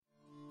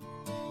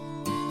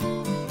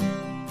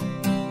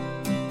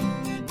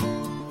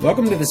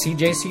Welcome to the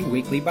CJC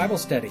Weekly Bible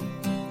Study,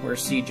 where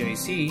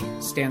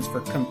CJC stands for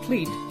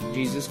Complete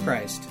Jesus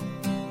Christ.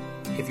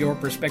 If your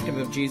perspective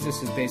of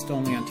Jesus is based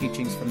only on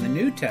teachings from the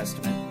New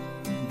Testament,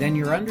 then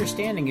your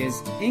understanding is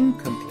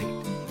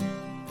incomplete.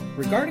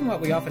 Regarding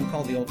what we often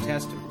call the Old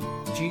Testament,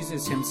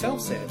 Jesus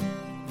himself said,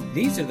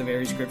 "These are the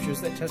very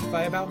scriptures that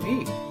testify about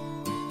me."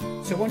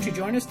 So won't you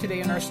join us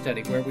today in our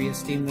study where we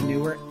esteem the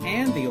newer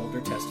and the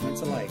older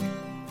testaments alike.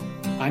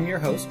 I'm your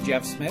host,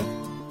 Jeff Smith,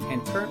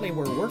 and currently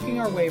we're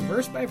working our way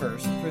verse by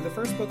verse through the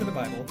first book of the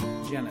Bible,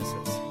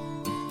 Genesis.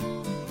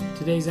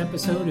 Today's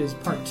episode is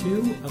part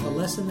 2 of a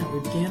lesson that we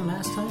began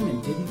last time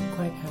and didn't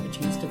quite have a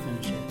chance to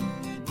finish it.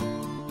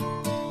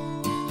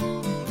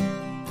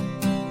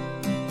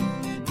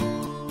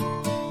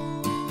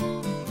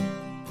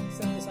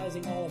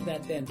 Synthesizing all of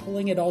that then,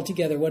 pulling it all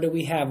together, what do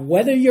we have?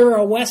 Whether you're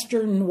a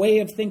Western way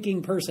of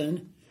thinking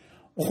person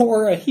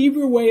or a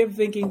Hebrew way of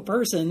thinking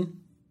person,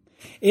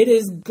 it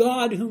is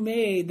God who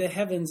made the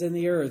heavens and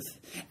the earth.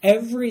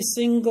 Every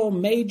single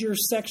major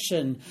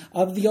section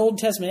of the Old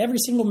Testament, every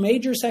single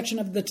major section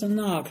of the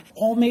Tanakh,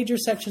 all major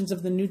sections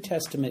of the New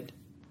Testament,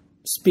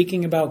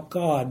 speaking about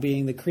God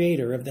being the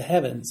creator of the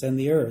heavens and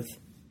the earth.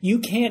 You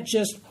can't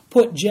just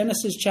put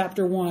Genesis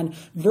chapter 1,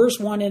 verse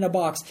 1 in a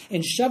box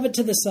and shove it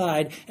to the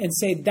side and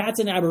say that's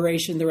an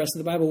aberration. The rest of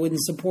the Bible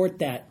wouldn't support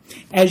that.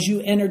 As you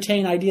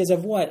entertain ideas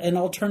of what? An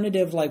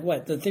alternative like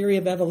what? The theory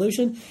of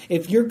evolution?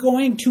 If you're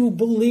going to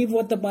believe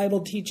what the Bible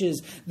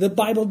teaches, the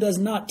Bible does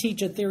not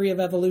teach a theory of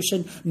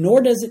evolution,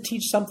 nor does it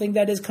teach something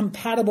that is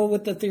compatible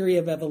with the theory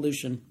of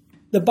evolution.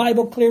 The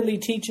Bible clearly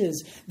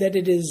teaches that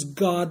it is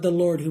God the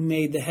Lord who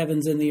made the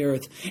heavens and the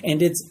earth,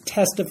 and it's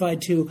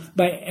testified to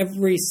by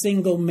every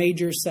single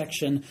major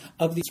section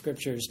of the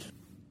Scriptures.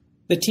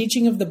 The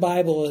teaching of the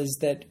Bible is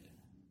that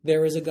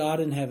there is a God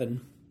in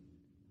heaven.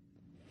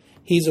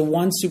 He's a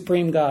one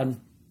supreme God.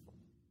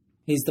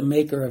 He's the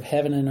maker of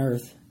heaven and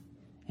earth.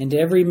 And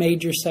every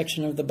major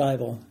section of the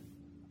Bible,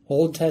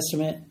 Old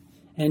Testament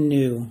and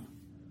New,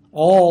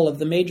 all of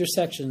the major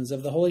sections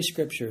of the Holy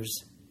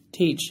Scriptures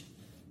teach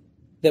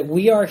that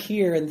we are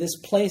here in this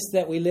place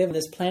that we live,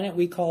 this planet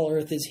we call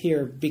Earth is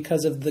here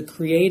because of the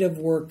creative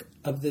work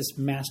of this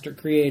master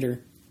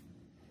creator.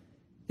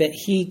 That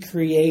he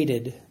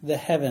created the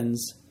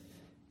heavens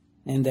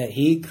and that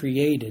he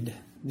created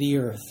the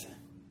earth.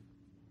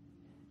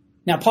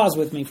 Now pause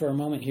with me for a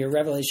moment here.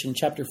 Revelation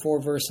chapter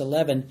 4 verse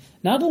 11.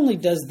 Not only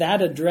does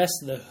that address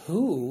the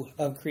who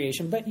of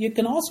creation, but you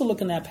can also look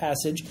in that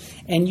passage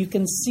and you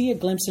can see a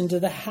glimpse into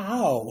the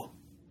how.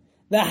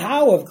 The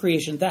how of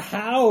creation. The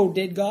how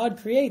did God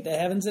create the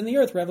heavens and the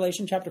earth?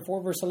 Revelation chapter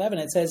 4, verse 11,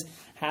 it says,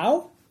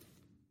 how?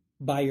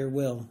 By your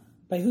will.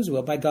 By whose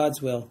will? By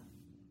God's will.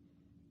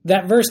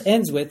 That verse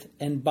ends with,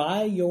 and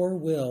by your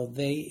will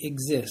they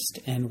exist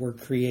and were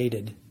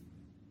created.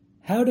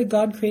 How did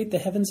God create the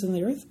heavens and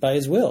the earth? By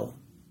his will.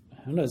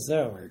 How does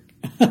that work?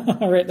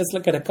 All right, let's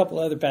look at a couple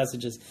other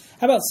passages.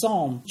 How about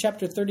Psalm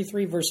chapter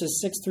 33,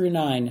 verses 6 through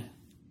 9?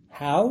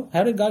 How?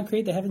 How did God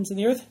create the heavens and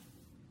the earth?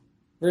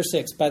 Verse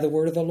 6, by the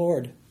word of the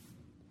Lord.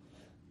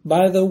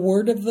 By the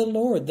word of the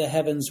Lord the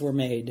heavens were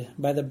made.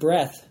 By the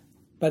breath,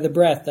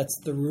 that's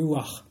the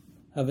ruach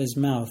of his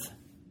mouth.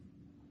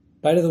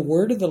 By the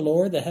word of the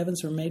Lord the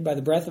heavens were made by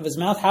the breath of his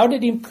mouth. How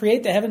did he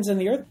create the heavens and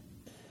the earth?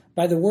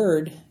 By the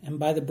word and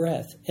by the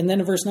breath. And then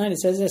in verse 9 it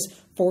says this,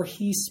 for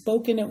he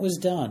spoke and it was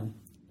done.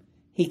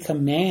 He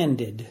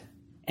commanded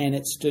and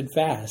it stood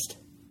fast.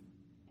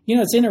 You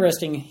know, it's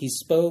interesting. He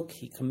spoke,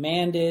 he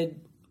commanded.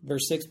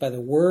 Verse 6, by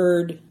the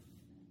word.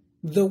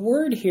 The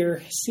word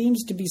here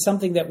seems to be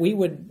something that we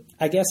would,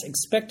 I guess,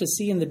 expect to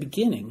see in the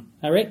beginning.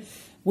 All right?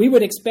 We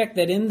would expect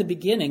that in the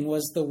beginning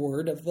was the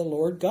word of the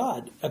Lord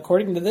God.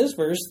 According to this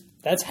verse,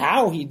 that's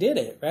how he did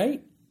it,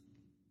 right?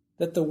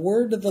 That the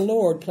word of the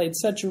Lord played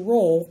such a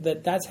role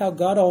that that's how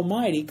God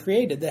Almighty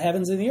created the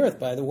heavens and the earth,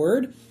 by the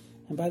word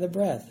and by the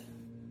breath.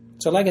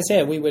 So like I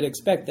said, we would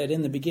expect that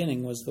in the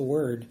beginning was the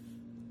word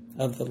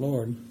of the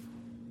Lord.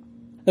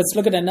 Let's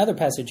look at another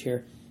passage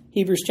here.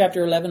 Hebrews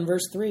chapter 11,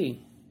 verse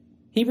 3.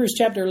 Hebrews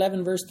chapter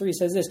 11, verse 3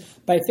 says this,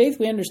 by faith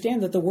we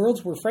understand that the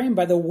worlds were framed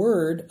by the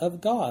word of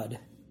God.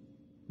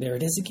 There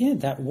it is again,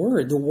 that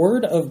word, the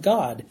word of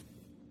God.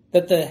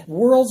 That the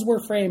worlds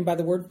were framed by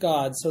the word of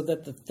God so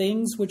that the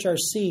things which are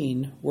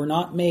seen were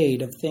not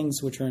made of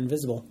things which are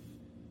invisible.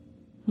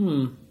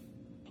 You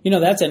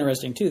know, that's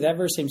interesting too. That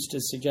verse seems to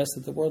suggest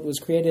that the world was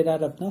created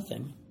out of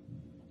nothing.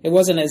 It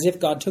wasn't as if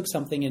God took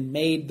something and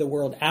made the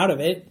world out of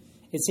it.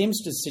 It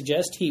seems to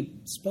suggest he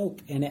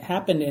spoke and it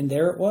happened and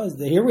there it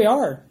was. Here we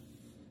are.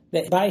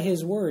 That by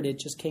his word it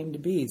just came to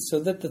be, so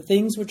that the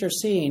things which are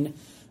seen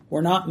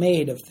were not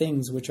made of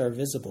things which are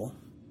visible.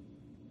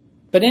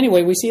 But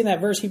anyway, we see in that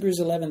verse, Hebrews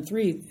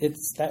 11:3,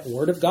 it's that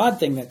word of God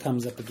thing that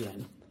comes up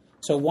again.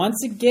 So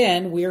once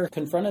again, we are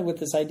confronted with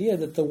this idea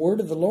that the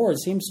word of the Lord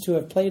seems to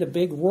have played a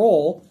big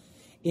role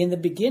in the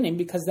beginning,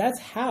 because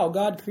that's how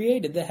God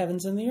created the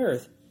heavens and the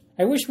earth.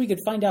 I wish we could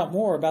find out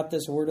more about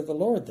this word of the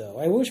Lord, though.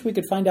 I wish we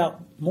could find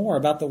out more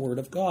about the word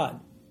of God.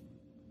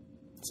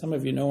 Some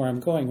of you know where I'm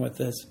going with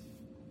this.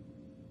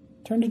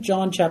 Turn to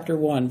John chapter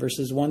 1,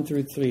 verses 1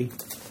 through 3.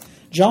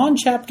 John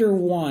chapter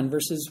 1,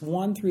 verses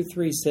 1 through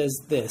 3 says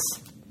this: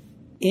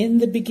 "In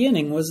the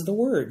beginning was the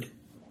Word."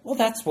 Well,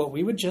 that's what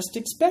we would just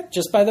expect,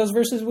 just by those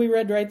verses we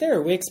read right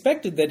there. We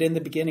expected that in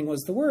the beginning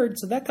was the Word,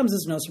 so that comes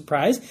as no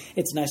surprise.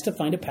 It's nice to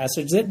find a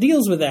passage that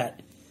deals with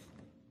that.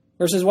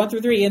 Verses 1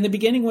 through 3, "In the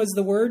beginning was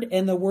the Word,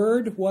 and the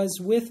Word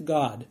was with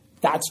God."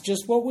 That's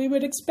just what we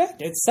would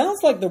expect. It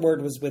sounds like the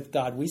Word was with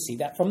God. We see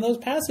that from those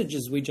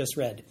passages we just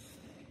read.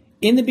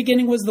 "In the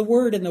beginning was the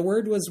Word, and the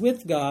Word was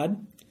with God,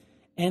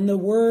 and the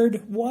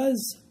Word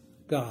was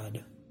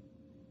God."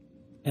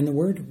 And the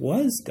Word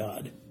was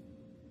God.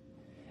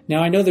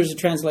 Now, I know there's a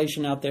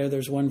translation out there.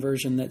 There's one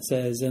version that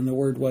says, "And the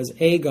Word was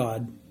a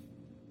God."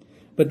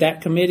 But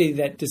that committee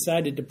that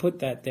decided to put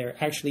that there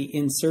actually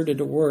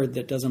inserted a word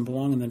that doesn't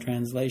belong in the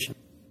translation.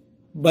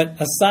 But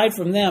aside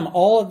from them,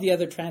 all of the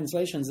other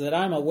translations that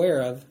I'm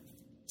aware of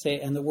say,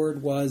 "And the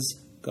Word was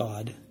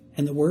God."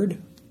 And the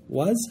Word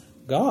was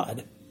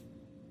God.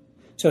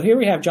 So here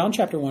we have John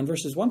chapter 1,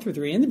 verses 1 through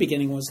 3. "In the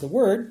beginning was the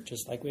Word,"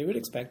 just like we would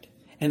expect.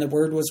 "And the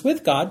Word was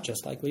with God,"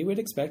 just like we would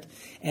expect.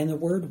 "And the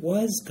Word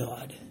was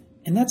God."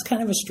 And that's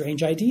kind of a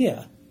strange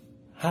idea.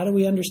 How do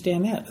we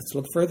understand that? Let's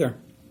look further.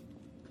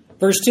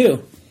 Verse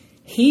 2,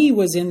 "He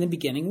was in the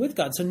beginning with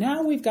God." So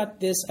now we've got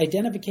this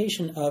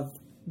identification of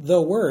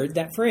the Word,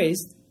 that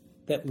phrase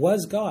that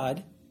was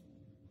God,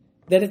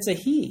 that it's a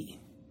He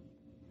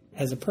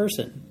as a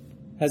person,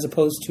 as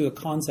opposed to a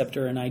concept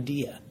or an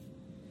idea.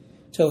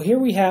 So here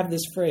we have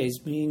this phrase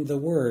being the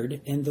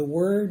Word, and the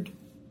Word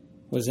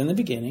was in the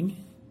beginning.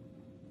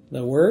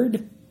 The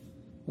Word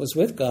was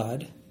with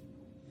God.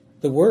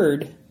 The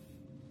Word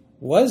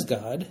was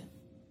God.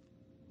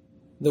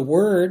 The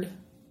Word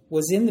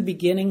was in the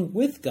beginning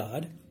with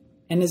God,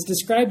 and is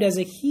described as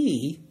a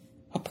He,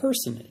 a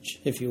personage,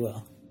 if you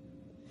will.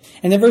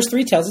 And then verse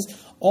 3 tells us,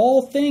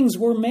 "All things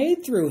were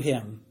made through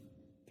Him."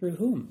 Through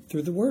whom?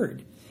 Through the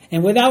Word.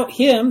 "And without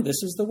Him,"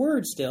 this is the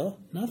Word still,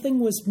 "nothing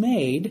was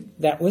made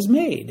that was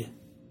made."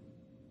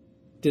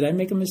 Did I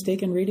make a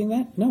mistake in reading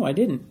that? No, I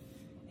didn't.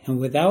 "And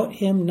without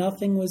Him,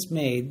 nothing was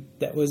made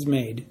that was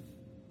made."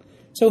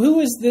 So who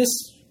is this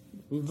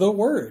the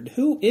Word?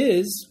 Who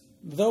is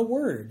the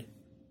Word?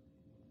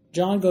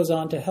 John goes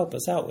on to help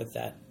us out with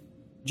that.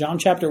 John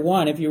chapter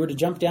 1, if you were to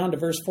jump down to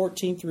verse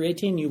 14 through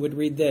 18, you would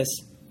read this.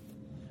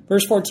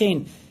 Verse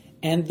 14,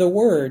 "And the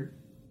Word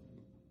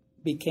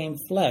became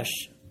flesh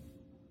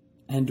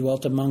and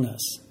dwelt among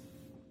us."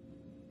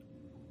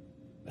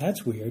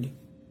 That's weird.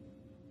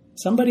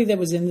 Somebody that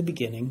was in the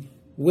beginning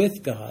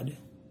with God,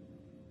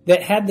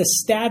 that had the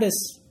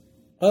status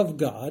of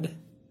God.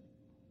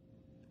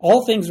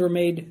 All things were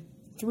made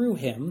through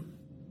Him.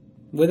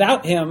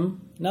 Without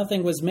Him,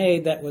 nothing was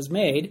made that was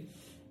made.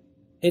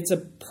 It's a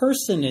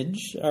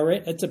personage, all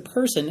right? It's a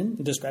person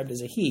described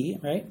as a He,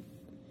 right?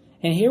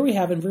 And here we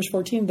have in verse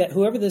 14 that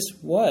whoever this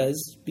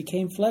was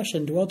became flesh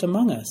and dwelt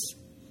among us.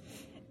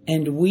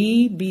 "And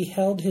we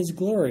beheld His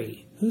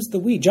glory." Who's the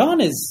we? John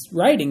is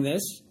writing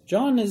this.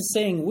 John is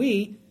saying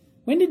we.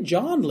 When did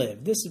John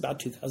live? This is about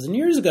 2,000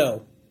 years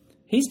ago.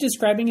 He's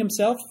describing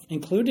himself,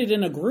 included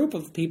in a group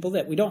of people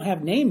that we don't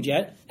have named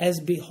yet, as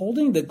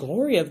beholding the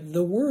glory of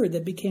the Word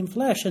that became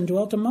flesh and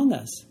dwelt among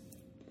us.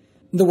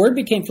 "The Word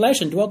became flesh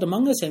and dwelt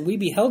among us, and we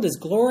beheld His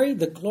glory,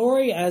 the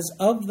glory as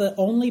of the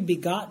only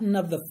begotten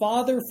of the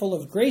Father, full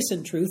of grace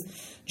and truth."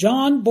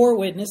 John bore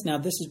witness. Now,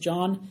 this is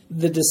John,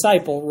 the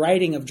disciple,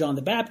 writing of John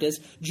the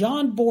Baptist.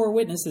 John bore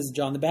witness, this is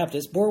John the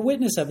Baptist, bore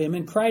witness of Him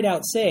and cried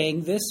out,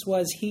 saying, "This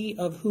was He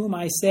of whom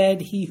I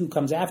said, He who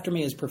comes after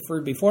me is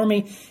preferred before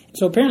me."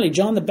 So apparently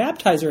John the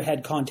Baptizer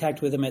had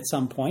contact with Him at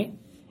some point.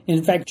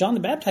 In fact, John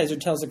the Baptizer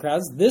tells the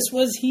crowds, "This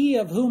was He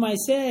of whom I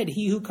said,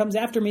 He who comes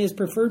after me is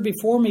preferred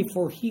before me,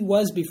 for He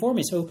was before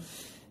me." So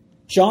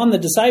John the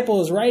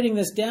disciple is writing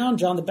this down.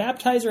 John the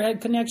Baptizer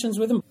had connections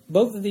with Him.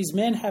 Both of these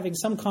men having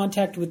some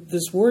contact with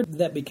this Word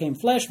that became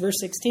flesh. Verse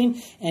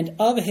 16, "And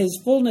of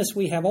His fullness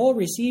we have all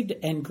received,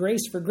 and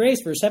grace for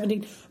grace." Verse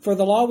 17, "For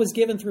the law was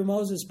given through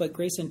Moses, but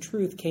grace and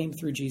truth came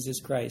through Jesus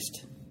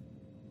Christ."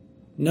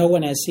 No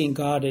one has seen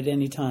God at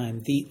any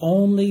time. The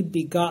only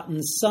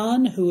begotten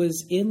Son who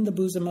is in the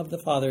bosom of the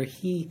Father,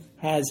 He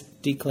has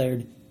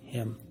declared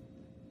Him.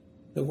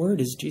 The Word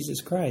is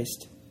Jesus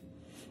Christ.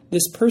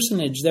 This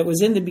personage that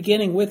was in the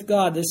beginning with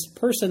God, this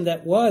person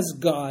that was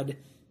God,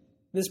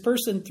 this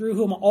person through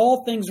whom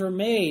all things were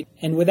made,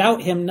 and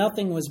without Him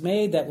nothing was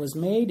made that was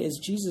made, is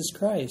Jesus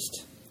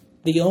Christ,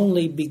 the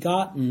only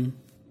begotten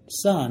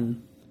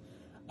Son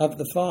of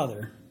the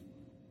Father.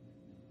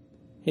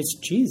 It's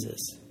Jesus.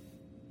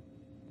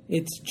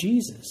 It's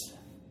Jesus.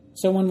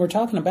 So when we're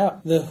talking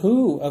about the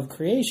who of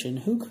creation,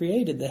 who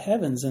created the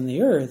heavens and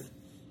the earth,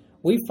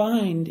 we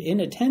find in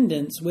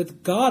attendance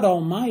with God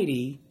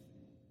Almighty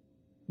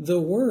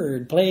the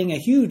Word playing a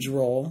huge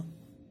role,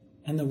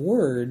 and the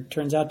Word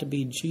turns out to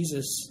be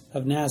Jesus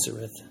of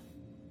Nazareth,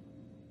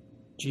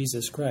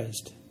 Jesus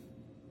Christ.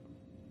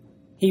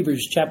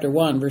 Hebrews chapter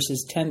 1,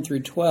 verses 10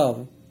 through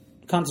 12,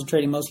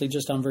 concentrating mostly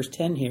just on verse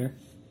 10 here,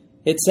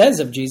 it says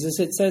of Jesus,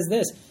 it says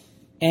this,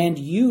 And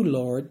you,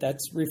 Lord,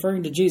 that's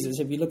referring to Jesus.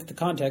 If you look at the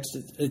context,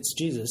 it's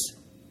Jesus.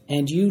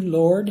 And you,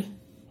 Lord,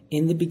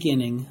 in the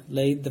beginning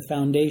laid the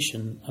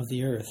foundation of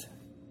the earth.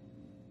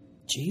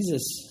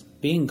 Jesus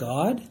being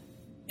God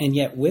and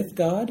yet with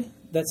God?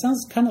 That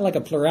sounds kind of like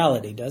a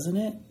plurality, doesn't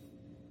it?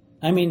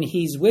 I mean,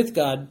 he's with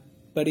God,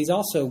 but he's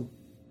also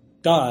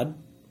God.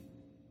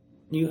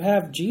 You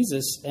have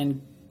Jesus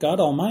and God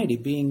Almighty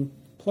being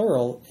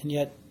plural and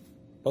yet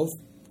both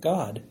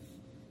God.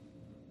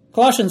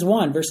 Colossians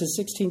 1, verses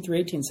 16 through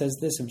 18 says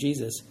this of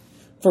Jesus.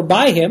 For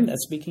by him,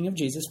 that's speaking of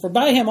Jesus, for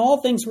by him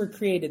all things were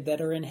created that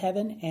are in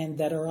heaven and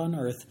that are on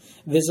earth,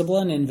 visible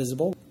and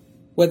invisible,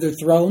 whether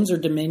thrones or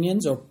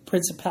dominions or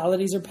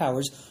principalities or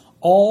powers,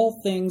 all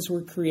things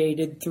were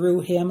created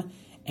through him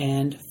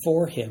and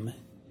for him.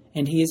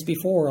 And he is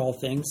before all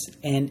things,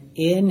 and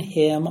in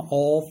him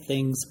all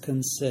things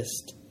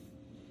consist.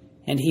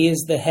 And he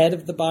is the head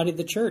of the body of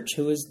the church,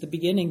 who is the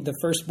beginning, the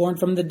firstborn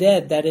from the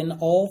dead, that in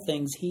all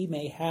things he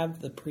may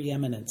have the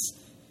preeminence.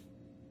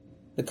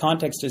 The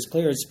context is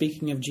clear. It's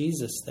speaking of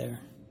Jesus there.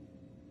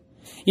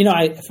 You know,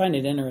 I find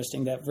it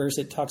interesting, that verse.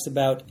 It talks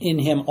about in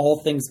him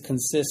all things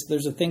consist.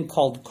 There's a thing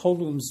called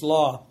Coulomb's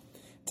law.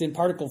 It's in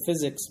particle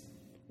physics,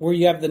 where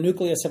you have the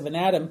nucleus of an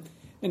atom,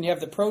 and you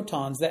have the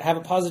protons that have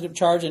a positive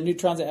charge and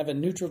neutrons that have a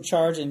neutral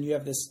charge, and you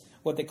have this,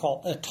 what they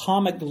call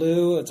atomic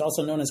glue. It's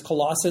also known as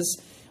colossus,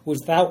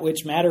 without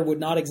which matter would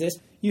not exist.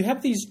 You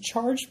have these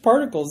charged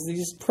particles,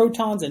 these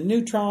protons and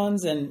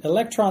neutrons and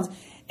electrons,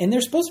 and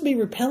they're supposed to be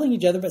repelling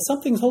each other, but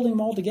something's holding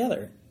them all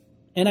together.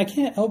 And I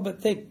can't help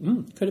but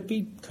think, could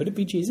it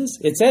be Jesus?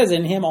 It says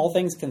in him all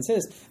things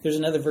consist. There's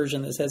another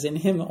version that says in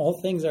him all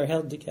things are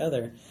held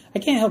together. I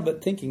can't help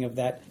but thinking of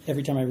that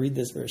every time I read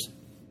this verse.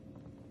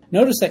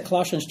 Notice that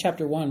Colossians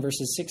chapter 1,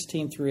 verses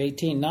 16 through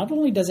 18, not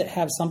only does it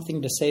have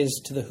something to say as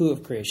to the who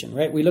of creation,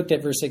 right? We looked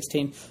at verse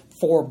 16,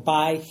 for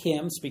by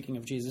him, speaking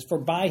of Jesus, for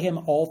by him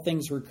all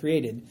things were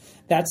created.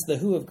 That's the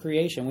who of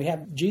creation. We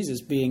have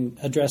Jesus being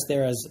addressed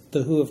there as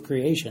the who of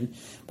creation.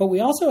 But we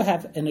also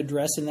have an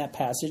address in that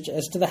passage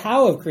as to the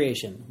how of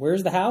creation.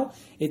 Where's the how?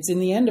 It's in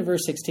the end of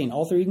verse 16.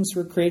 All things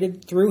were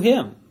created through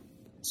him.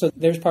 So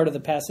there's part of the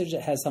passage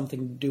that has something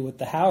to do with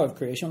the how of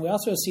creation. We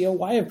also see a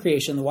why of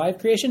creation. The why of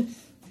creation,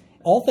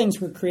 all things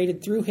were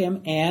created through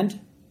him, and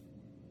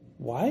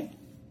why?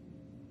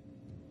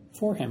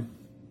 For him.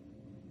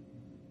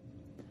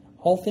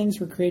 All things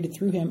were created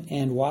through him,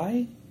 and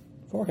why?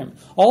 For him.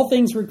 All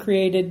things were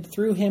created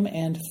through him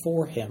and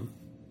for him.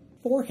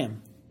 For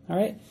him. All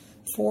right?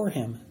 For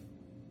him.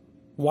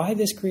 Why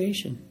this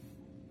creation?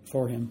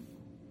 For him.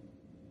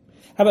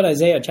 How about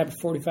Isaiah chapter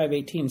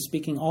 45:18,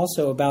 speaking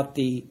also about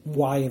the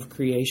why of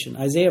creation?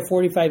 Isaiah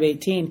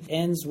 45:18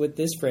 ends with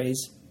this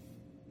phrase,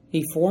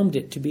 he formed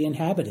it to be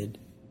inhabited.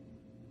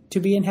 To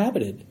be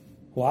inhabited.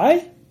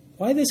 Why?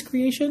 Why this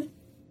creation?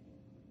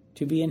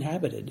 To be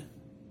inhabited.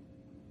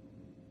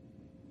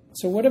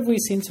 So what have we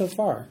seen so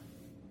far?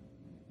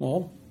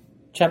 Well,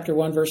 chapter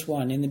 1, verse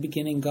 1, in the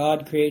beginning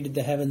God created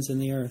the heavens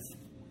and the earth.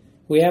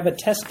 We have a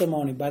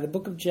testimony by the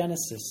book of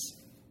Genesis,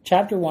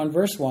 chapter 1,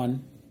 verse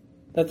 1,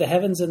 that the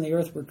heavens and the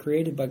earth were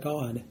created by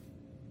God.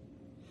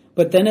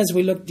 But then as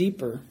we look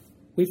deeper,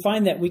 we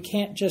find that we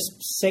can't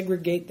just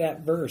segregate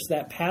that verse,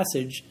 that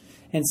passage,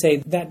 and say,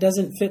 that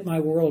doesn't fit my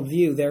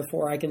worldview,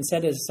 therefore I can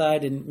set it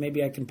aside and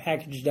maybe I can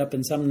package it up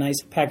in some nice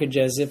package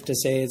as if to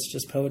say it's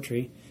just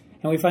poetry.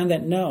 And we find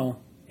that no,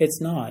 it's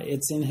not.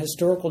 It's in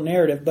historical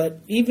narrative,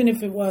 but even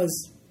if it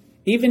was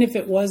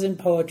in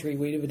poetry,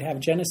 we would have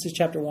Genesis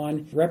chapter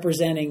 1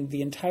 representing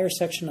the entire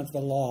section of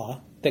the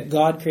law that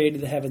God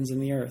created the heavens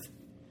and the earth.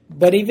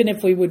 But even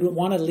if we would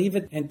want to leave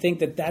it and think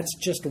that that's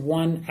just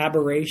one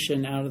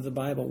aberration out of the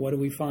Bible, what do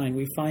we find?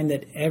 We find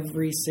that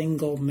every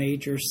single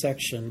major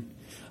section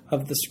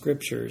of the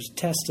Scriptures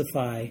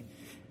testify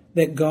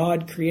that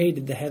God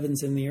created the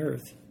heavens and the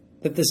earth.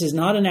 That this is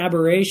not an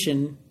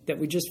aberration that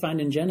we just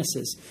find in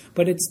Genesis,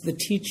 but it's the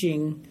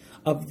teaching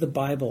of the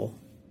Bible,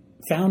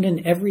 found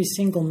in every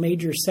single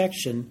major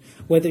section,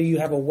 whether you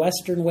have a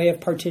Western way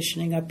of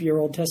partitioning up your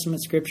Old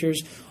Testament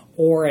Scriptures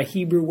or a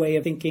Hebrew way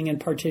of thinking and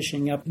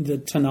partitioning up the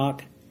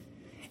Tanakh.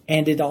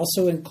 And it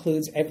also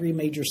includes every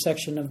major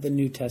section of the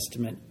New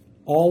Testament,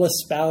 all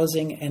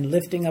espousing and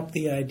lifting up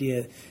the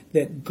idea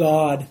that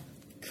God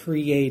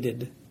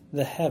created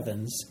the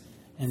heavens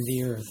and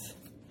the earth.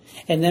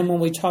 And then when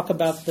we talk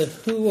about the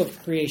who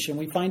of creation,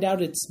 we find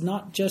out it's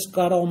not just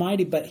God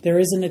Almighty, but there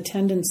is in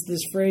attendance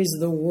this phrase,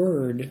 the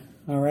Word,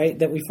 all right,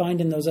 that we find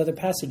in those other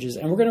passages.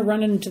 And we're going to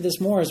run into this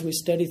more as we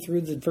study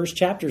through the first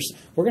chapters.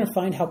 We're going to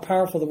find how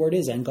powerful the Word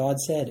is. And God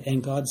said,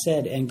 and God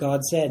said, and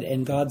God said,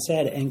 and God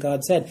said, and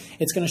God said.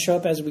 It's going to show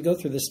up as we go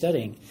through the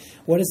studying.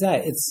 What is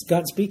that? It's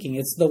God speaking.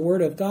 It's the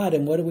Word of God.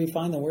 And what do we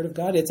find? The Word of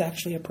God, it's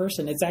actually a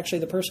person. It's actually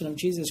the person of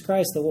Jesus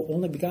Christ, the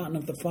only begotten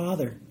of the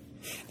Father.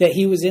 That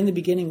he was in the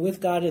beginning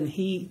with God and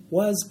he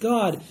was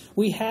God.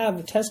 We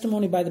have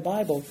testimony by the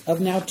Bible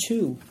of now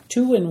two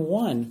in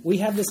one. We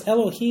have this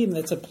Elohim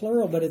that's a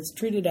plural, but it's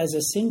treated as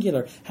a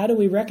singular. How do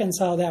we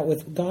reconcile that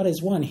with God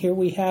as one? Here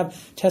we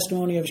have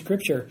testimony of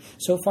Scripture.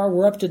 So far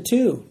we're up to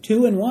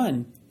two in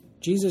one.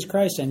 Jesus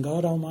Christ and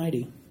God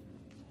Almighty.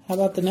 How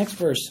about the next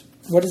verse?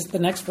 What does the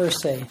next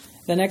verse say?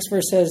 The next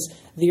verse says,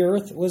 the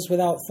earth was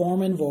without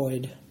form and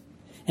void,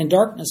 and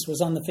darkness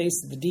was on the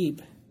face of the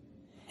deep,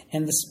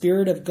 and the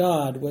Spirit of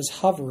God was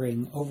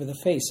hovering over the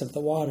face of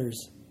the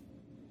waters.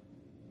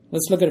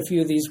 Let's look at a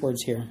few of these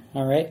words here,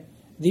 all right?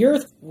 The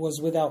earth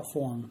was without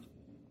form.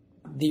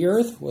 The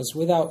earth was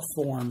without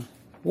form.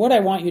 What I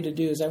want you to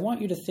do is I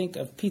want you to think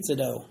of pizza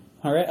dough,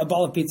 all right? A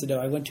ball of pizza dough.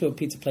 I went to a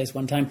pizza place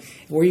one time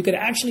where you could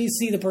actually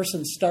see the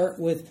person start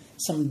with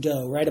some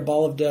dough, right? A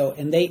ball of dough.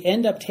 And they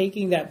end up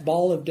taking that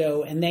ball of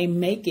dough and they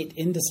make it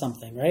into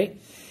something, right?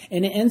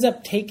 And it ends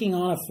up taking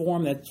on a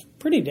form that's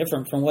pretty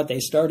different from what they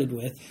started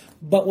with.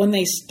 But when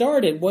they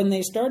started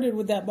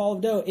with that ball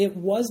of dough, it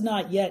was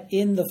not yet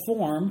in the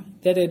form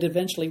that it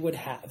eventually would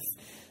have.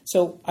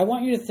 So I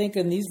want you to think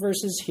in these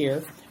verses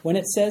here, when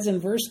it says in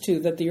verse 2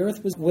 that the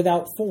earth was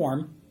without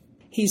form,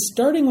 he's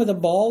starting with a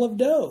ball of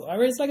dough. All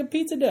right, it's like a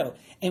pizza dough.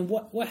 And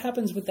what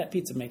happens with that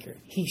pizza maker?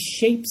 He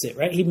shapes it,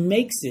 right? He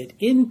makes it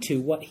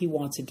into what he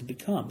wants it to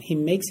become. He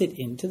makes it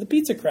into the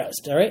pizza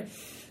crust, all right?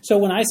 So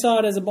when I saw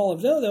it as a ball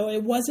of dough, though,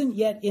 it wasn't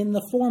yet in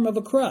the form of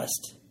a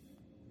crust.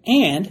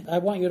 And I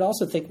want you to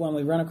also think when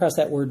we run across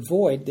that word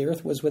void, the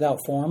earth was without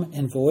form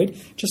and void.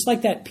 Just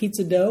like that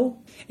pizza dough,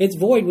 it's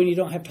void when you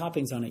don't have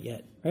toppings on it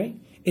yet, right?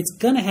 It's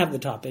going to have the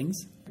toppings.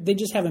 They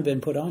just haven't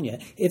been put on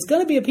yet. It's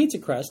going to be a pizza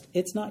crust.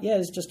 It's not yet.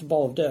 It's just a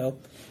ball of dough.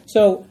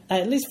 So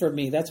at least for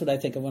me, that's what I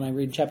think of when I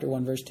read chapter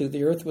 1, verse 2.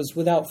 The earth was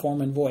without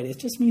form and void. It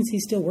just means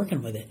he's still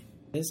working with it.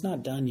 It's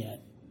not done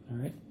yet, all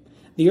right?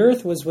 The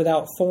earth was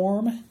without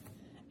form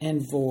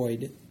and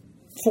void.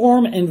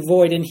 Form and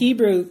void. In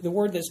Hebrew, the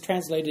word that's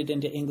translated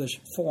into English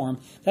form,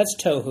 that's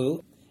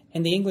tohu.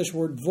 And the English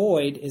word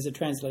void is a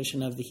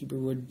translation of the Hebrew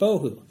word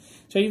bohu.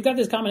 So you've got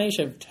this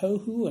combination of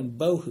tohu and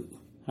bohu.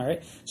 All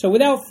right. So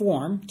without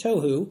form,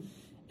 tohu,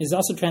 is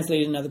also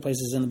translated in other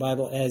places in the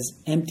Bible as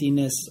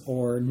emptiness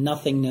or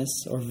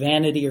nothingness or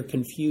vanity or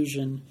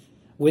confusion.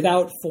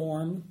 Without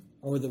form,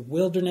 or the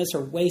wilderness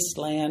or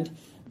wasteland,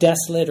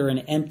 desolate or an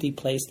empty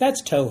place.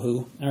 That's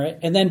tohu, all right?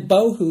 And then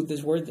bohu,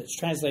 this word that's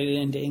translated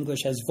into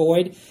English as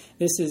void,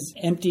 this is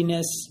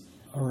emptiness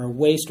or a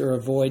waste or a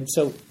void.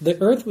 So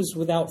the earth was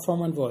without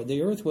form and void.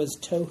 The earth was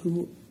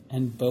tohu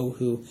and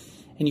bohu.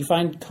 And you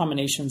find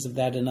combinations of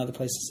that in other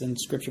places in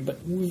Scripture,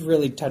 but we've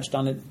really touched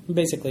on it,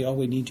 basically all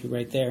we need to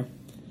right there.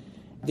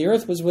 The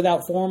earth was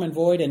without form and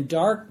void, and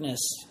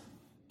darkness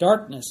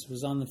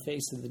was on the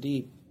face of the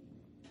deep.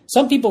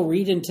 Some people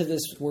read into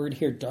this word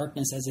here,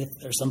 darkness, as if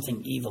there's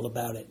something evil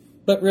about it.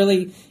 But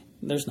really,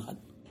 there's not.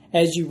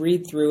 As you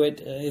read through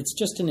it, it's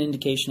just an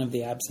indication of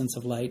the absence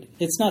of light.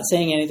 It's not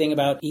saying anything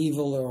about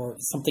evil or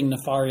something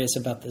nefarious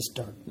about this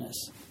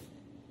darkness.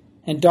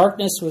 And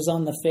darkness was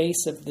on the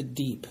face of the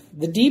deep.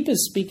 The deep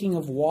is speaking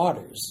of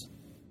waters.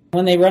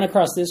 When they run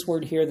across this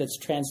word here that's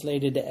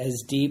translated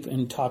as deep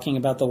and talking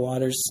about the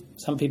waters,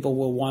 some people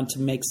will want to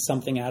make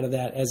something out of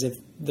that as if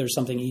there's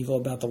something evil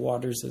about the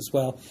waters as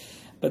well.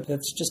 But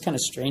that's just kind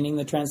of straining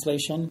the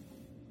translation.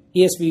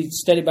 ESV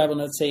Study Bible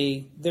Notes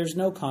say there's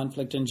no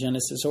conflict in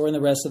Genesis or in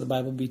the rest of the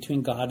Bible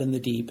between God and the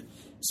deep,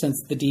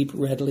 since the deep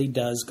readily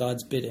does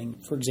God's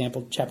bidding. For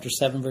example, chapter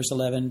 7, verse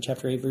 11,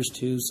 chapter 8, verse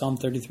 2, Psalm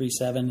 33,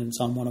 7, and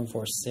Psalm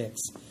 104, 6.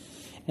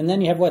 And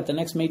then you have what? The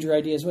next major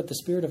idea is what? The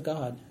Spirit of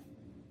God.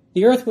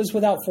 The earth was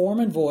without form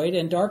and void,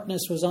 and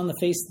darkness was on the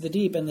face of the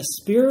deep, and the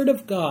Spirit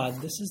of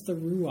God, this is the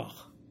Ruach,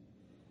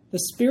 the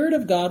Spirit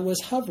of God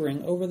was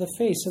hovering over the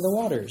face of the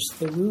waters,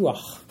 the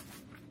Ruach.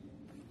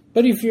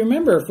 But if you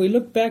remember, if we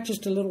look back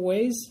just a little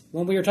ways,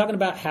 when we were talking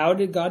about how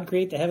did God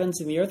create the heavens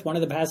and the earth, one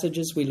of the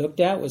passages we looked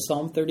at was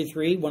Psalm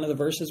 33. One of the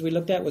verses we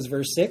looked at was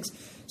verse 6.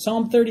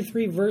 Psalm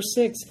 33, verse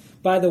 6,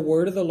 by the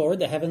word of the Lord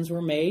the heavens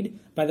were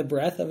made, by the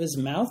breath of his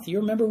mouth.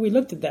 You remember we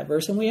looked at that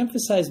verse, and we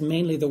emphasized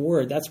mainly the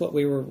word. That's what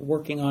we were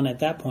working on at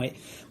that point.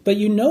 But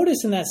you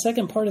notice in that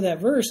second part of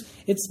that verse,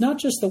 it's not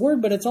just the word,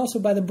 but it's also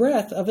by the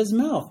breath of his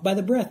mouth, by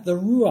the breath, the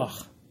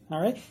ruach.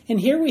 All right, and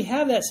here we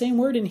have that same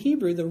word in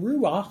Hebrew, the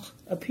ruach,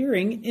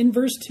 appearing in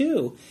verse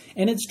 2.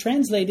 And it's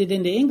translated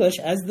into English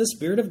as the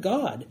Spirit of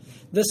God.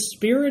 The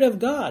Spirit of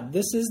God,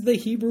 this is the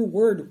Hebrew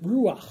word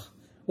ruach,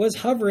 was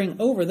hovering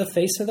over the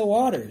face of the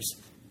waters.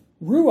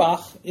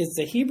 Ruach is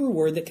the Hebrew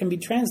word that can be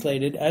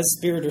translated as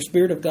Spirit or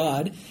Spirit of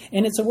God,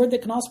 and it's a word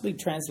that can also be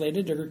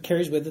translated or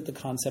carries with it the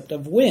concept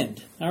of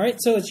wind. All right,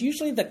 so it's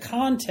usually the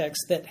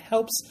context that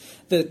helps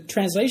the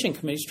translation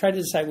committees try to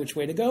decide which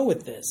way to go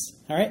with this.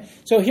 All right,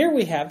 so here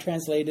we have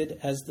translated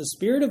as the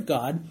Spirit of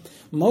God.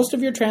 Most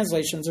of your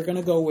translations are going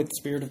to go with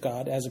Spirit of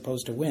God as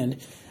opposed to wind.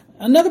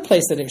 Another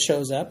place that it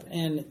shows up,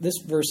 and this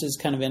verse is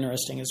kind of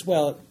interesting as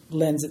well, it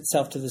lends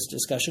itself to this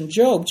discussion.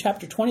 Job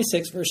chapter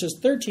 26, verses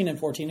 13 and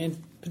 14,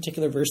 in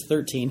particular verse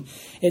 13,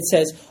 it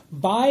says,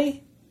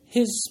 by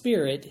his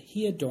Spirit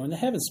he adorned the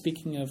heavens.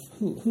 Speaking of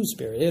whose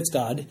Spirit? It's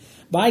God.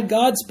 By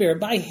God's Spirit,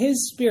 by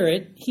his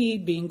Spirit, he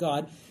being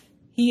God,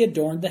 he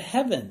adorned the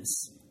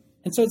heavens.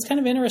 And so it's kind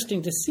of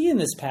interesting to see in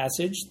this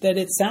passage that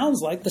it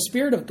sounds like the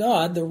Spirit of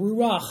God, the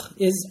Ruach,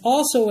 is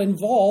also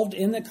involved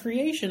in the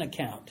creation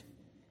account.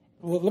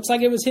 Well, it looks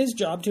like it was his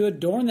job to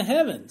adorn the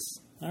heavens.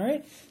 All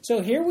right.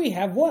 So here we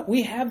have what?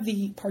 We have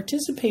the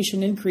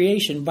participation in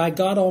creation by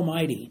God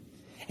Almighty.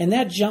 And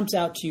that jumps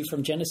out to you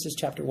from Genesis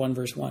chapter 1,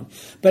 verse 1.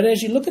 But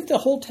as you look at the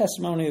whole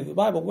testimony of the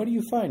Bible, what do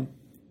you find?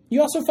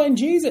 You also find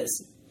Jesus.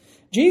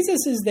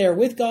 Jesus is there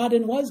with God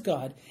and was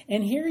God.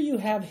 And here you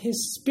have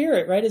his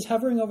spirit, right, is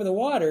hovering over the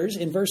waters.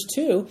 In verse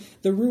 2,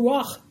 the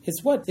Ruach,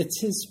 it's what? It's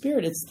his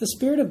spirit. It's the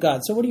Spirit of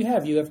God. So what do you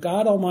have? You have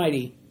God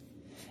Almighty.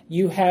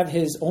 You have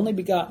his only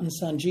begotten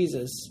Son,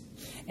 Jesus.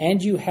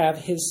 And you have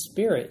his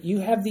Spirit. You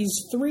have these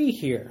three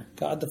here.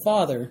 God the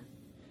Father,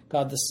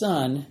 God the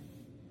Son,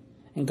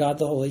 and God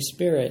the Holy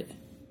Spirit.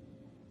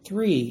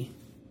 3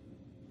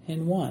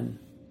 in 1.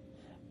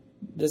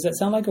 Does that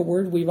sound like a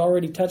word we've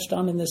already touched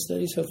on in this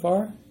study so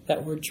far?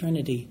 That word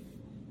Trinity.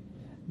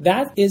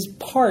 That is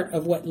part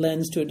of what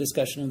lends to a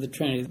discussion of the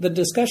Trinity. The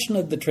discussion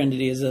of the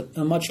Trinity is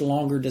a much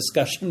longer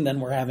discussion than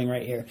we're having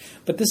right here.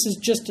 But this is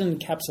just an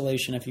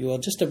encapsulation, if you will,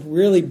 just a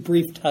really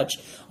brief touch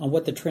on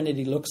what the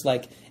Trinity looks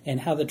like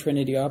and how the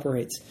Trinity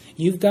operates.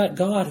 You've got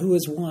God who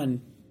is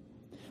one,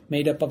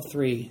 made up of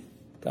three.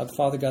 God the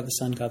Father, God the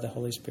Son, God the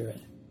Holy Spirit.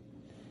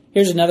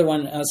 Here's another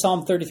one,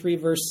 Psalm 33,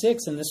 verse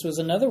 6, and this was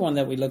another one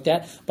that we looked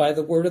at. By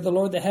the word of the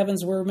Lord the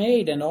heavens were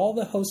made, and all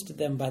the host of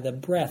them by the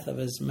breath of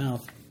his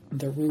mouth,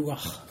 the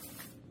Ruach.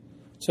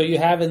 So you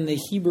have in the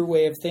Hebrew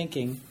way of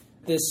thinking,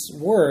 this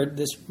word,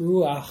 this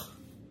Ruach,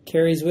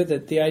 carries with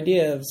it the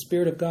idea of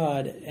Spirit of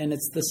God, and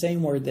it's the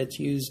same word that's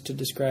used to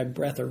describe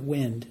breath or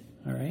wind,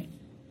 all right?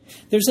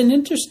 There's an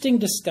interesting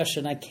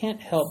discussion I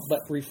can't help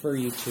but refer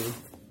you to.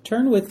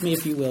 Turn with me,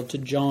 if you will, to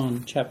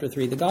John chapter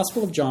 3, the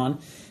Gospel of John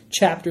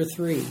chapter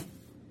 3.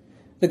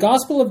 The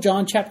Gospel of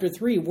John chapter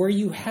 3, where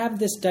you have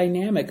this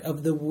dynamic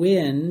of the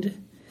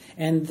wind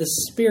and the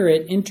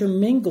Spirit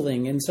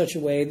intermingling in such a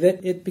way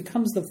that it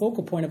becomes the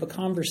focal point of a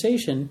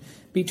conversation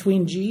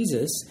between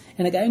Jesus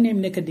and a guy named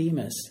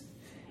Nicodemus.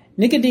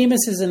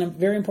 Nicodemus is a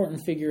very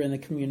important figure in the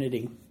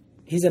community.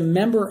 He's a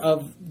member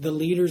of the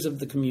leaders of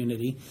the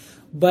community,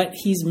 but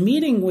he's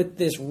meeting with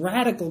this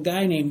radical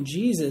guy named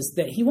Jesus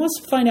that he wants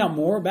to find out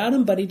more about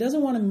him, but he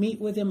doesn't want to meet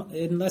with him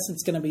unless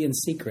it's going to be in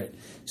secret.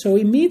 So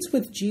he meets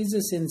with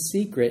Jesus in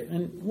secret.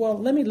 And, well,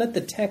 let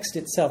the text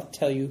itself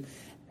tell you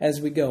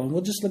as we go. And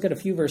we'll just look at a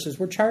few verses.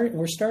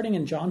 We're starting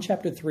in John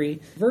chapter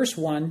 3, verse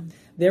 1.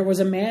 There was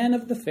a man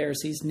of the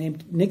Pharisees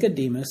named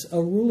Nicodemus,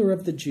 a ruler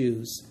of the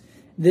Jews.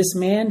 This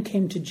man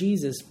came to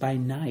Jesus by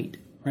night,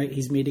 right?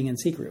 He's meeting in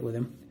secret with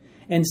him,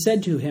 and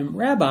said to him,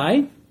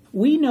 Rabbi,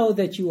 we know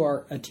that you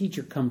are a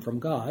teacher come from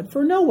God,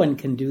 for no one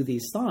can do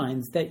these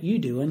signs that you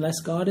do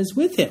unless God is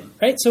with him.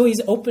 Right? So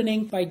he's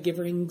opening by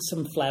giving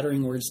some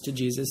flattering words to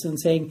Jesus and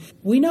saying,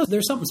 we know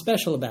there's something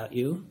special about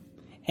you.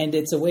 And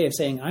it's a way of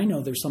saying, I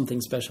know there's something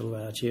special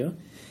about you.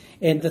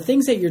 And the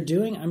things that you're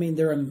doing, I mean,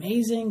 they're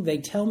amazing. They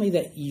tell me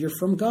that you're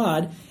from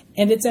God.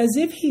 And it's as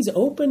if he's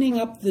opening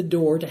up the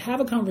door to have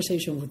a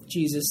conversation with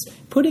Jesus,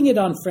 putting it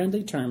on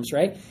friendly terms,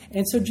 right?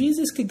 And so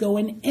Jesus could go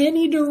in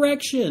any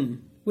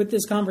direction with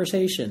this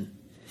conversation.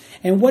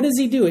 And what does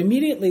he do?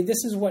 Immediately,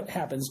 this is what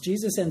happens.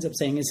 Jesus ends up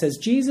saying, it says,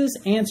 Jesus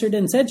answered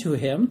and said to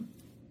him,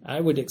 I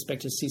would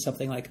expect to see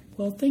something like,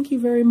 well, thank you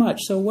very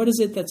much. So what is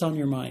it that's on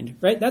your mind,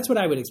 right? That's what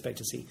I would expect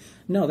to see.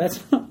 No, that's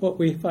not what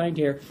we find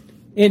here.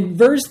 In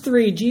verse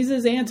 3,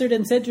 Jesus answered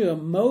and said to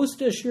him,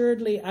 most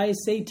assuredly I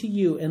say to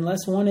you,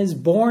 unless one is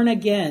born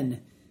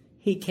again,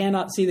 he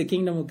cannot see the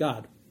kingdom of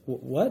God.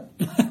 What?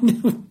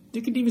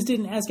 Nicodemus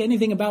didn't ask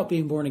anything about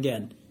being born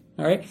again.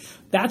 All right?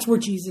 That's where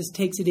Jesus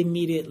takes it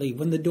immediately.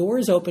 When the door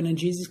is open and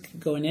Jesus can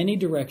go in any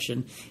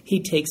direction,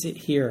 he takes it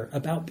here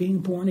about being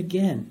born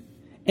again.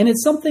 And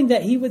it's something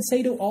that he would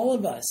say to all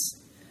of us.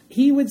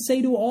 He would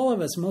say to all of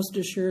us, most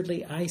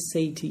assuredly I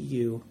say to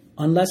you,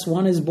 unless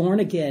one is born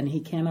again, he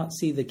cannot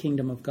see the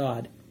kingdom of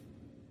God.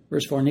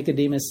 Verse 4,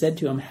 Nicodemus said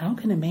to him, how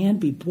can a man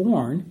be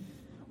born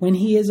when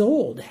he is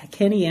old?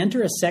 Can he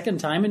enter a second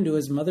time into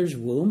his mother's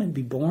womb and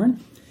be born?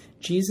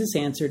 Jesus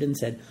answered and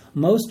said,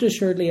 most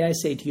assuredly I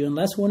say to you,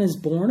 unless one is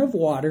born of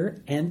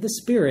water and the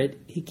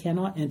Spirit, he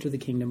cannot enter the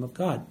kingdom of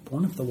God.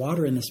 Born of the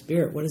water and the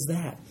Spirit, what is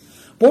that?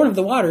 Born of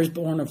the water is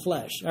born of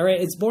flesh. All right,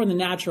 it's born the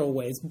natural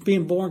way. It's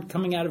being born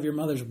coming out of your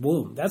mother's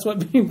womb. That's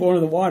what being born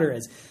of the water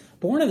is.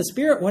 Born of the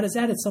Spirit, what is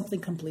that? It's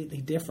something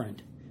completely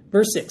different.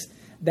 Verse 6,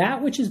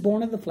 that which is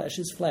born of the flesh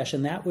is flesh,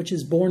 and that which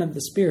is born of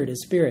the Spirit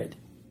is spirit.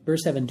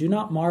 Verse 7, do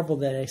not marvel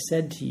that I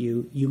said to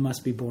you, you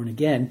must be born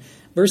again.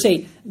 Verse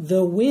 8,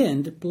 the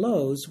wind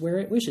blows where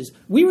it wishes.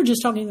 We were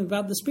just talking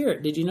about the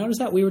Spirit. Did you notice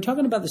that? We were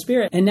talking about the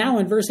Spirit. And now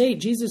in verse 8,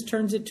 Jesus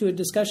turns it to a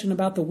discussion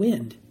about the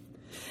wind.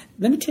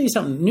 Let me tell you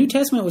something. The New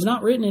Testament was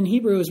not written in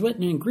Hebrew, it was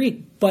written in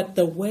Greek, but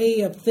the way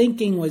of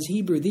thinking was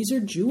Hebrew. These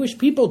are Jewish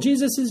people.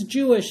 Jesus is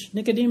Jewish.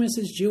 Nicodemus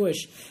is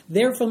Jewish.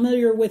 They're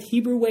familiar with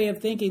Hebrew way of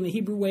thinking. The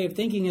Hebrew way of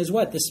thinking is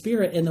what? The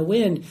Spirit and the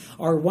wind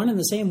are one and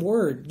the same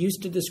word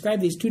used to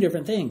describe these two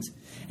different things.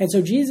 And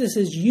so Jesus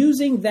is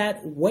using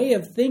that way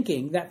of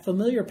thinking, that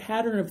familiar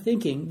pattern of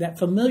thinking, that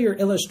familiar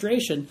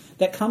illustration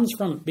that comes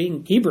from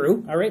being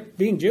Hebrew, all right,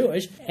 being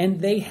Jewish.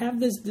 And they have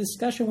this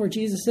discussion where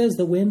Jesus says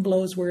the wind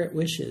blows where it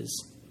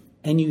wishes.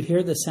 and you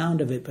hear the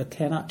sound of it, but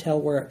cannot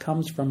tell where it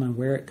comes from and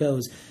where it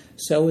goes,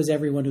 so is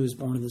everyone who is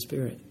born of the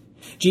Spirit.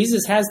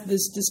 Jesus has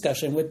this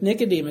discussion with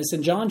Nicodemus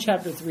in John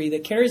chapter 3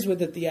 that carries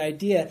with it the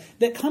idea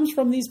that comes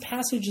from these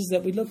passages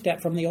that we looked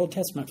at from the Old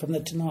Testament, from the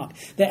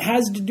Tanakh, that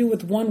has to do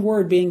with one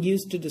word being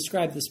used to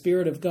describe the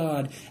Spirit of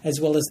God as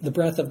well as the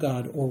breath of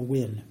God, or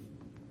wind.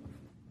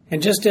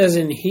 And just as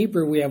in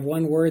Hebrew we have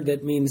one word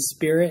that means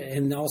spirit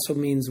and also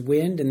means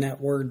wind, and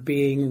that word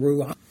being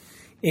ruach.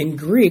 In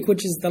Greek,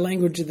 which is the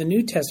language of the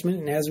New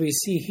Testament, and as we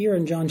see here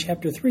in John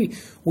chapter 3,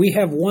 we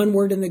have one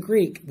word in the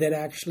Greek that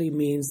actually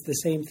means the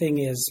same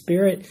thing as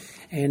spirit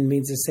and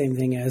means the same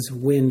thing as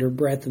wind or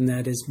breath, and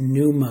that is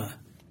pneuma.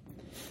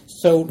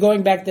 So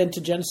going back then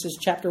to Genesis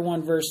chapter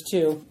 1, verse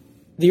 2,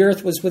 the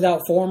earth was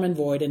without form and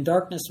void, and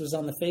darkness was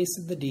on the face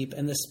of the deep,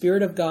 and the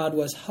Spirit of God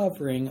was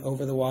hovering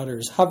over the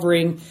waters.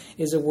 Hovering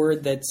is a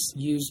word that's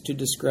used to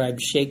describe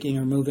shaking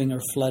or moving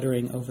or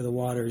fluttering over the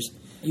waters.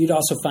 You'd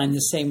also find the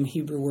same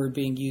Hebrew word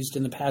being used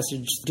in the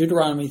passage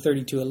Deuteronomy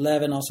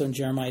 32:11, also in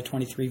Jeremiah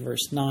 23,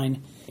 verse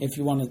 9, if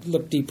you want to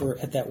look deeper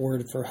at that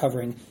word for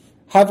hovering.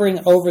 Hovering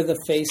over the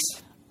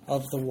face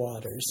of the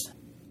waters.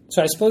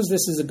 So I suppose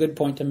this is a good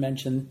point to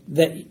mention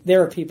that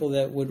there are people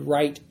that would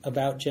write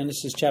about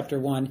Genesis chapter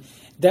 1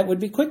 that would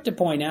be quick to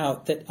point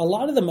out that a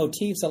lot of the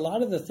motifs, a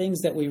lot of the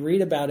things that we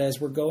read about as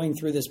we're going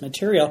through this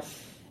material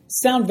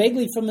sound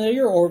vaguely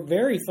familiar or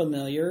very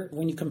familiar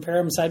when you compare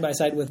them side by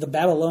side with the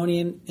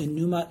Babylonian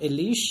Enuma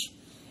Elish,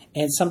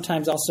 and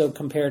sometimes also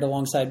compared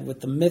alongside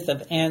with the myth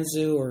of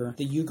Anzu or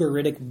the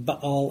Ugaritic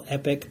Baal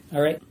epic.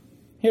 All right,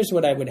 here's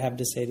what I would have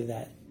to say to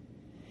that.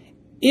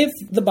 If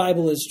the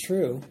Bible is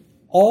true,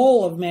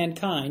 all of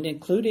mankind,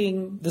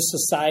 including the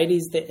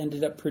societies that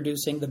ended up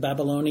producing the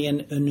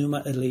Babylonian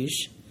Enuma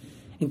Elish,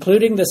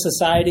 including the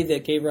society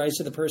that gave rise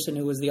to the person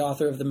who was the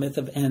author of the myth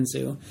of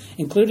Anzu,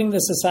 including the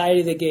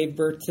society that gave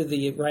birth to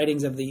the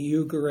writings of the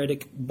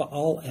Ugaritic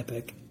Baal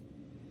epic.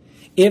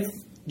 If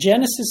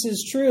Genesis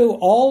is true,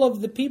 all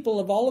of the people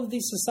of all of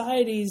these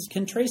societies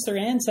can trace their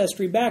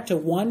ancestry back to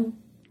one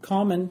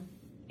common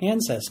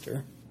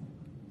ancestor,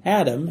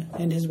 Adam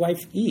and his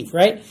wife Eve,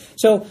 right?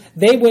 So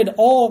they would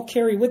all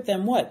carry with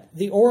them what?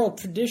 The oral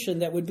tradition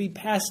that would be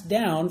passed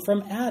down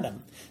from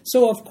Adam.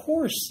 So of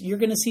course you're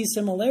going to see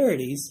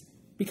similarities,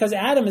 because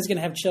Adam is going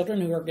to have children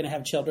who are going to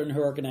have children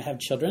who are going to have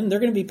children. They're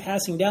going to be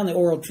passing down the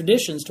oral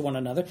traditions to one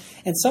another,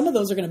 and some of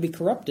those are going to be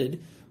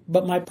corrupted.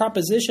 But my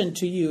proposition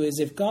to you is,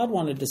 if God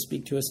wanted to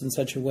speak to us in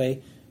such a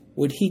way,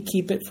 would he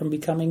keep it from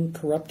becoming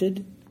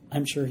corrupted?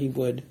 I'm sure he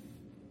would.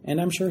 And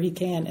I'm sure he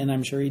can, and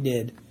I'm sure he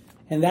did.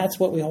 And that's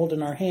what we hold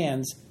in our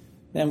hands,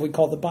 and we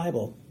call the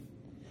Bible.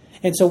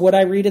 And so what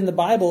I read in the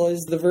Bible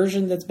is the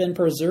version that's been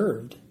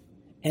preserved.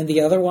 And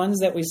the other ones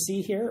that we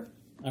see here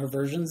are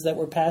versions that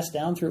were passed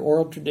down through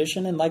oral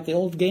tradition, and like the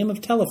old game of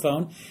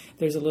telephone,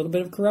 there's a little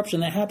bit of corruption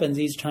that happens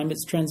each time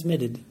it's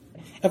transmitted.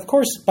 Of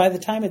course, by the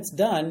time it's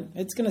done,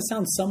 it's going to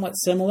sound somewhat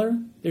similar.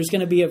 There's going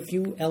to be a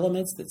few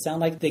elements that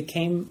sound like they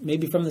came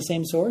maybe from the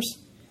same source.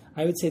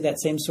 I would say that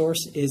same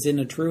source is in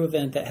a true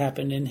event that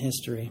happened in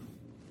history.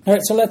 All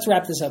right, so let's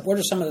wrap this up. What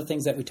are some of the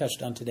things that we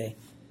touched on today?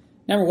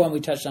 Number one, we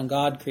touched on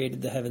God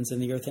created the heavens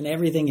and the earth and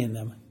everything in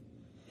them.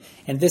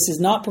 And this is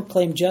not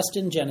proclaimed just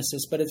in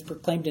Genesis, but it's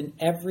proclaimed in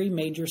every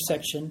major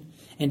section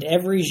and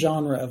every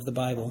genre of the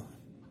Bible.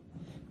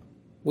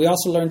 We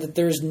also learned that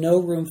there is no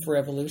room for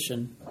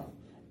evolution.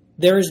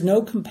 There is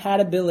no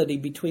compatibility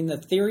between the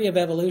theory of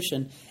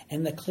evolution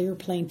and the clear,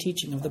 plain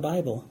teaching of the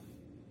Bible.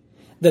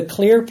 The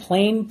clear,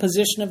 plain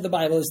position of the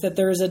Bible is that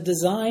there is a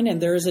design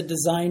and there is a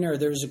designer,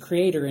 there is a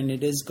creator, and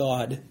it is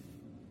God.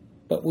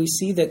 But we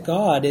see that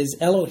God is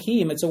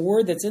Elohim. It's a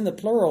word that's in the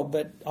plural,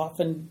 but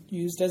often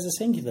used as a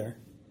singular.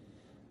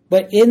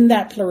 But in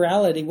that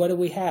plurality, what do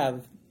we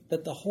have?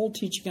 That the whole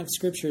teaching of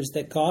Scripture is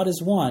that God is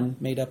one,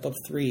 made up of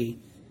three.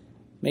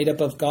 Made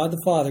up of God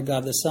the Father,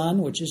 God the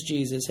Son, which is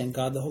Jesus, and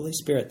God the Holy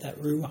Spirit, that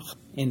ruach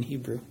in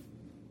Hebrew.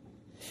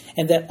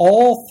 And that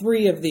all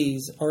three of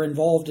these are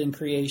involved in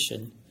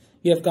creation.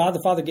 You have God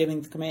the Father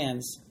giving the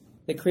commands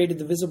that created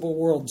the visible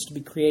worlds to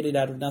be created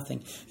out of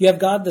nothing. You have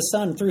God the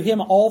Son. Through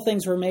him all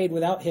things were made.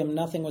 Without him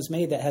nothing was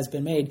made that has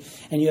been made.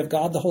 And you have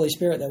God the Holy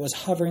Spirit that was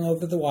hovering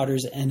over the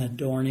waters and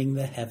adorning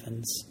the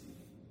heavens.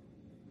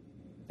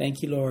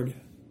 Thank you, Lord,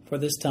 for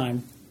this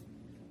time.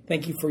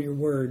 Thank you for your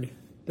word,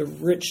 the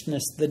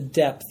richness, the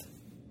depth,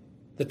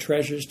 the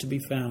treasures to be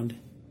found.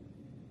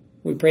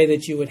 We pray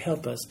that you would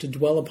help us to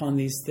dwell upon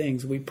these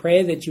things. We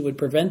pray that you would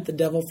prevent the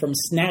devil from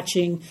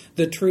snatching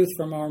the truth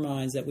from our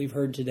minds that we've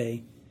heard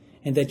today,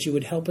 and that you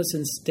would help us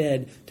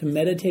instead to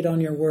meditate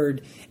on your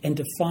word and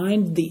to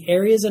find the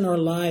areas in our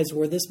lives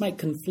where this might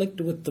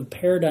conflict with the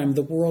paradigm,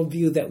 the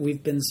worldview that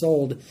we've been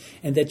sold,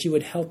 and that you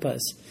would help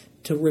us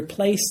to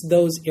replace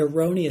those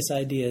erroneous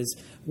ideas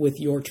with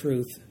your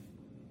truth.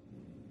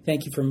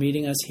 Thank you for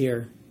meeting us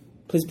here.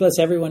 Please bless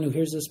everyone who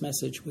hears this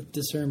message with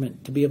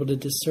discernment, to be able to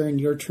discern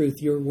your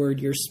truth, your word,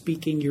 your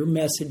speaking, your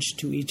message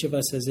to each of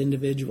us as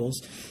individuals.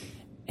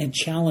 And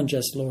challenge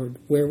us, Lord,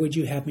 where would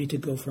you have me to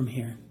go from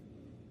here?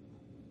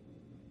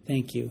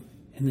 Thank you.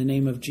 In the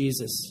name of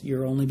Jesus,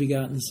 your only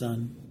begotten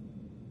Son.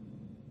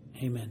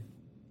 Amen.